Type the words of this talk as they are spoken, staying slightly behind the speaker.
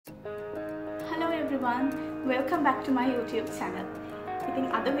Hello everyone, welcome back to my YouTube channel. ඉතින්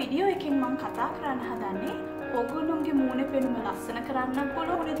අද video එකෙන් මම කතා කරන්න හදන්නේ ඔයගොල්ලෝගේ මූණේ පෙනුම ලස්සන කරන්න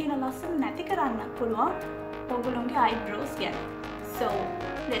පුළුවන්, මූණේ තියෙන ලස්සන නැති කරන්න පුළුවන් ඔයගොල්ලෝගේ eyebrows ගැන. So,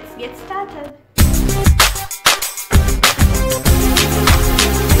 let's get started.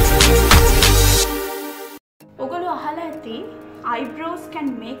 ඔයගොල්ලෝ අහලා ඇති eyebrows can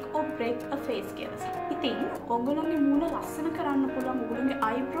make or break a face කියලා. ඉතින් ඔයගොල්ලෝගේ මූණ ලස්සන කරන්න පුළුවන් ඔයගොල්ලෝගේ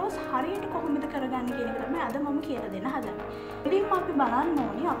eyebrows හරියට කොහොමද කරගන්නේ කියන එක තමයි අද මම කියලා දෙන්න හදන්නේ. ඉතින් අපි බලන්න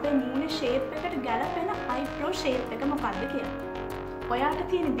ඕනි අපේ මූණේ shape එකට ගැලපෙන eyebrow shape එක මොකක්ද කියලා. ඔයාට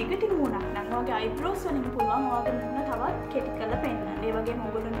තියෙන දිගටි මූණක් නම් ඔයාගේ eyebrows වලින් පුළුවන් ඔයාගේ මූණ තවත් කෙටි කරලා පෙන්නන්න. ඒ වගේම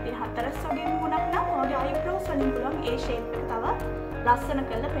ඔයගොල්ලන්ට තියෙන හතරස් වගේ මූණක් නම් ඔයාගේ eyebrows වලින් පුළුවන් ඒ shape එක තවත් ලස්සන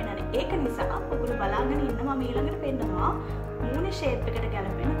කරලා පෙන්නන්න. ඒක නිසා ඔයගොල්ලෝ බලාගෙන ඉන්න මම ඊළඟට පෙන්නනවා මූණේ shape එකට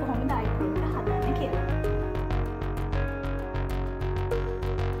ගැලපෙන කොහොමද eyebrow එක හදන්නේ කියලා.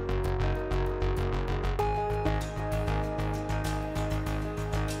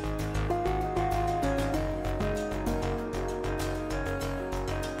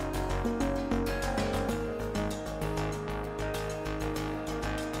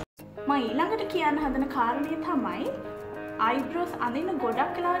 මම ඊළඟට කියන්න හදන කාරණේ තමයි eyebrows අඳින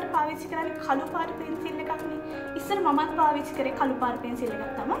ගොඩක් වෙලාවට පාවිච්චි කරන්නේ කළු පාට පෙන්සිල් එකක් නේ. ඉස්සර මමත් පාවිච්චි කරේ කළු පාට පෙන්සිල්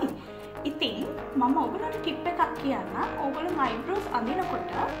එකක් තමයි. ඉතින් මම ඔයගොල්ලන්ට ටිප් එකක් කියන්න. ඔයගොල්ලෝ eyebrows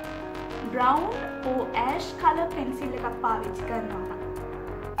අඳිනකොට brown or ash color pencil එකක් පාවිච්චි කරනවා නම්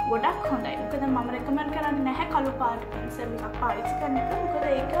ගොඩක් හොඳයි. මොකද මම රෙකමන්ඩ් කරන්නේ නැහැ කළු පාට පෙන්සිල් එකක් පාවිච්චි කරන එක. මොකද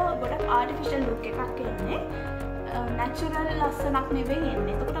ඒක ගොඩක් artificial look එකක් එන්නේ. natural ලස්සනක් නෙවෙයි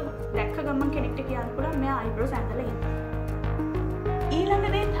එන්නේ. එතකොට දැක්ක ගමන් කෙනෙක්ට කියන්න පුළුවන් මෙයා eyebrows ඇඳලා ඉන්නේ. ඊළඟ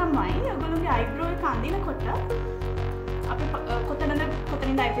දේ තමයි ඔයගොල්ලෝගේ eyebrow එක අඳිනකොට අපි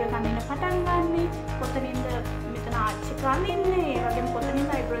කොතනින්ද eyebrow එක අඳින්න පටන් ගන්නෙ, කොතනින්ද මෙතන ආච් එක අඳින්නේ, ඒ වගේම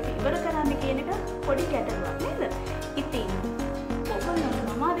කොතනින්ද eyebrow එක ඉවර කරන්නේ කියන එක පොඩි ගැටලුවක් නේද? ඉතින් ඔයගොල්ලන්ට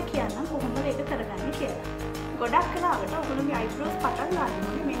මම අද කියන්නම් කොහොමද ඒක කරගන්නේ කියලා. ගොඩක් වෙලාවට ඔයගොල්ලෝගේ eyebrows පටන්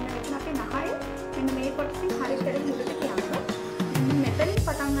ගන්නකොට මෙන්න මෙතන අපේ නහය මෙන්න මේ කොටසින් හරියට මුලට කියනවා. මෙතනින්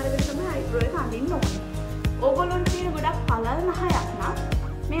පටන් අරගෙන තමයි eyebrow එක අඳින්න ඕනේ. ඕගොල්ලොන්ට තියෙන ගොඩක් පළල් නහයක් නම්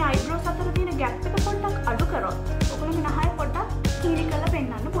මේ eyebrows අතර තියෙන gap එක පොඩ්ඩක් අඩු කරොත් ඔයගොල්ලෝගේ නහය පොඩ්ඩක් හීරි කරලා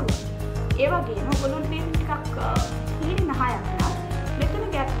පෙන්නන්න පුළුවන්. ඒ වගේම ඔයගොල්ලොන්ට තියෙන ටිකක් හීරි නහයක් නම් මෙතන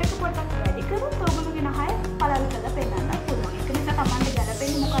gap එක පොඩ්ඩක් වැඩි කරොත් ඔයගොල්ලෝගේ නහය පළල් කරලා පෙන්නන්න පුළුවන්. ඒක නිසා Tamanට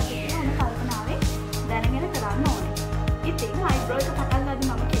ගැලපෙන්නේ මොකක්ද කියලා ඔන්න කල්පනාවෙන් දැනගෙන කරන්න ඕනේ. ඉතින් eyebrow එක පටන් ගන්න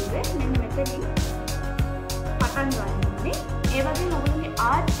මම කිව්වේ මෙන්න මෙතනින් පටන් ගන්න ඕනේ. ඒ වගේම ඔයගොල්ලෝගේ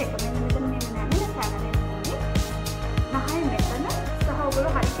ආච් එක මෙන්න මෙතන නැමෙන තැන නහය මෙතන සහ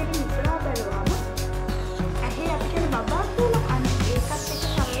ඔයගොල්ලෝ හරියට ඉස්සරහා බැලුවාම ඇහි අපි කියන බබා කියලා අන්න ඒකත් එක්ක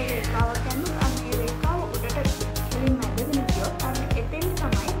සරල රේඛාවක් යනවා. අන්න ඒ රේඛාව උඩට කෙලින් මැදගෙන ගියොත් අන්න එතෙන්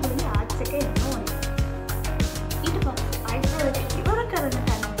තමයි ඔයගොල්ලෝ ආච් එක එන්න ඕනේ. ඊට පස්සේ eyebrow එක ඉවර කරන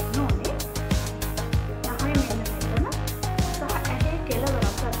තැන එන්න ඕනේ. නහය මෙන්න මෙතන සහ ඇහි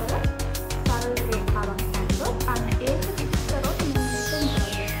කෙළවරක් අතර සරල රේඛාවක් ඇඳුවොත් අන්න ඒක ෆික්ස් කරොත් මෙන්න මෙතන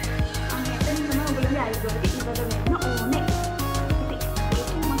අන්න එතන තමයි ඔයගොල්ලෝගේ eyebrow එක ඉවර වෙන්නේ.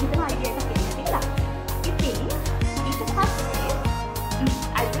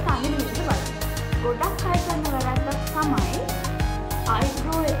 ගොඩක් අය කරන වැරද්දක් තමයි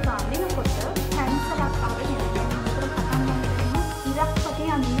eyebrow එක අඳිනකොට පැන්සලක් අරගෙන මෙතන පටන් ගන්න ඉරක් වගේ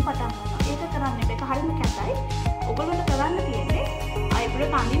අඳින්න පටන් ගන්නවා. ඒක කරන්න එපා. ඒක හරියම කැතයි. ඔයගොල්ලෝට කරන්න තියෙන්නේ eyebrow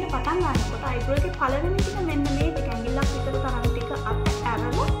එක අඳින්න පටන් ගන්නකොට eyebrow එකේ පළවෙනි ටික මෙන්න මේ ටික ඇඟිල්ලක් විතර තරම් ටික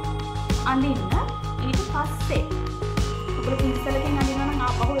අරලා අඳින්න. ඊට පස්සේ ඔයගොල්ලෝ පින්සලකින් අඳිනවා නම්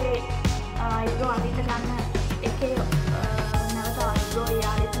ආපහු ඒ eyebrow අඳින්න ගන්න එකේ නැවත eyebrow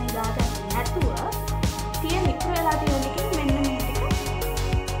යාලෙත් දාගන්න නැතුව තියෙන ඉක්ම වෙලා තියෙන එකෙන් මෙන්න මේ ටික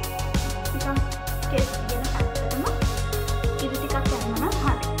නිකන් කෙස් කියන පැත්තටම ඉරි ටිකක් යනවා නම්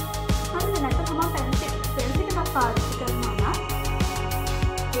හරි. හරිද නැත්නම් තමයි පෙන්සිල් එකක් පාවිච්චි කරනවා නම්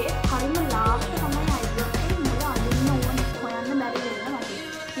ඒ හරිම ලාස්ට් තමයි eyebrow එකේ මුල අඳින්න ඕනේ. හොයන්න බැරි වෙනවා වගේ.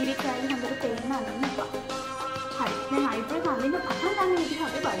 ඉරි කැලි හොඳට පේන්න අඳින්න එපා. හරි. දැන් eyebrow එක අඳින්න පටන් ගන්න විදිහ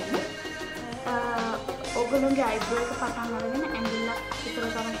අපි බලමු. ඔයගොල්ලෝගේ eyebrow එක පටන් අරගෙන ඇඟිල්ලක් විතර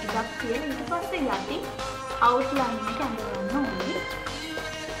තරම් ඉඩක් තියලා ඊට පස්සේ යටි outline එක ඇඳගන්න ඕනේ.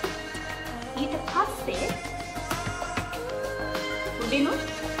 ඊට පස්සේ උඩිනුත්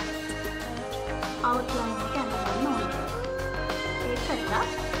outline එක ඇඳගන්න ඕනේ. ඒකට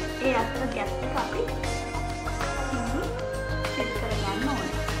ඒ අතර gap එක අපි set කරගන්න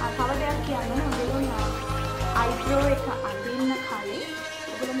ඕනේ. තව දෙයක් කියන්න ඔයගොල්ලෝ eyebrow එක අඳින්න කලින්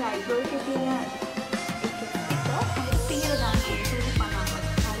ඔයගොල්ලෝගේ eyebrow එකේ තියෙන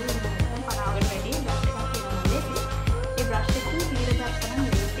brush එකකින් පීර ගන්න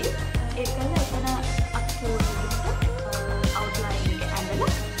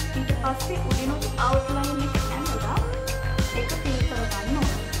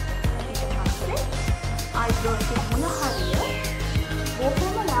eyebrows එක මුල හරිය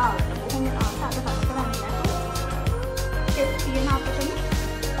බොහොම ලාවට බොහොම ආසාවට කට් කරන්නේ නැතුව ස්ටෙප් තියෙන අපතම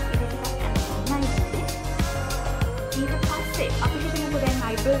ඊට පස්සේ අපි හිතමුකෝ දැන්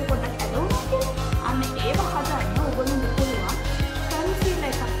eyebrow එක පොඩ්ඩක් ඇදවුණා කියලා. අන්න ඒව හදන්න ඔයගොල්ලෝ පුළුවන්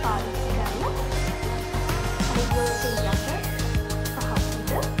concealer එකක් පාවිච්චි කරලා eyebrow එක යට සහ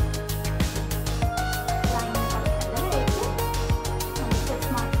උඩ line එකක් ඇදලා ඒක මොකක්ද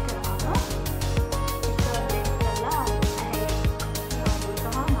ස්මාර්ට් කරනවා. ඒක blend කරලා ඇයි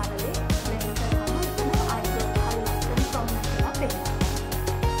සහ නරලේ blend කරනවා. eyebrow එක හරියට prominent කරලා පෙන්නනවා.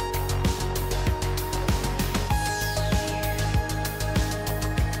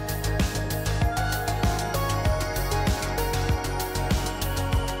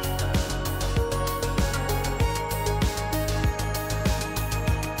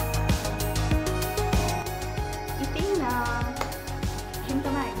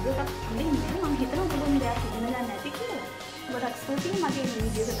 ගොඩක් ස්තුතියි මගේ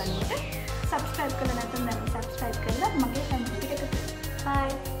වීඩියෝ එක බලන්නට. සබ්ස්ක්‍රයිබ් කරලා නැත්නම් දැන් සබ්ස්ක්‍රයිබ් කරලා මගේ channel එකට.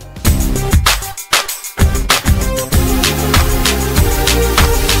 bye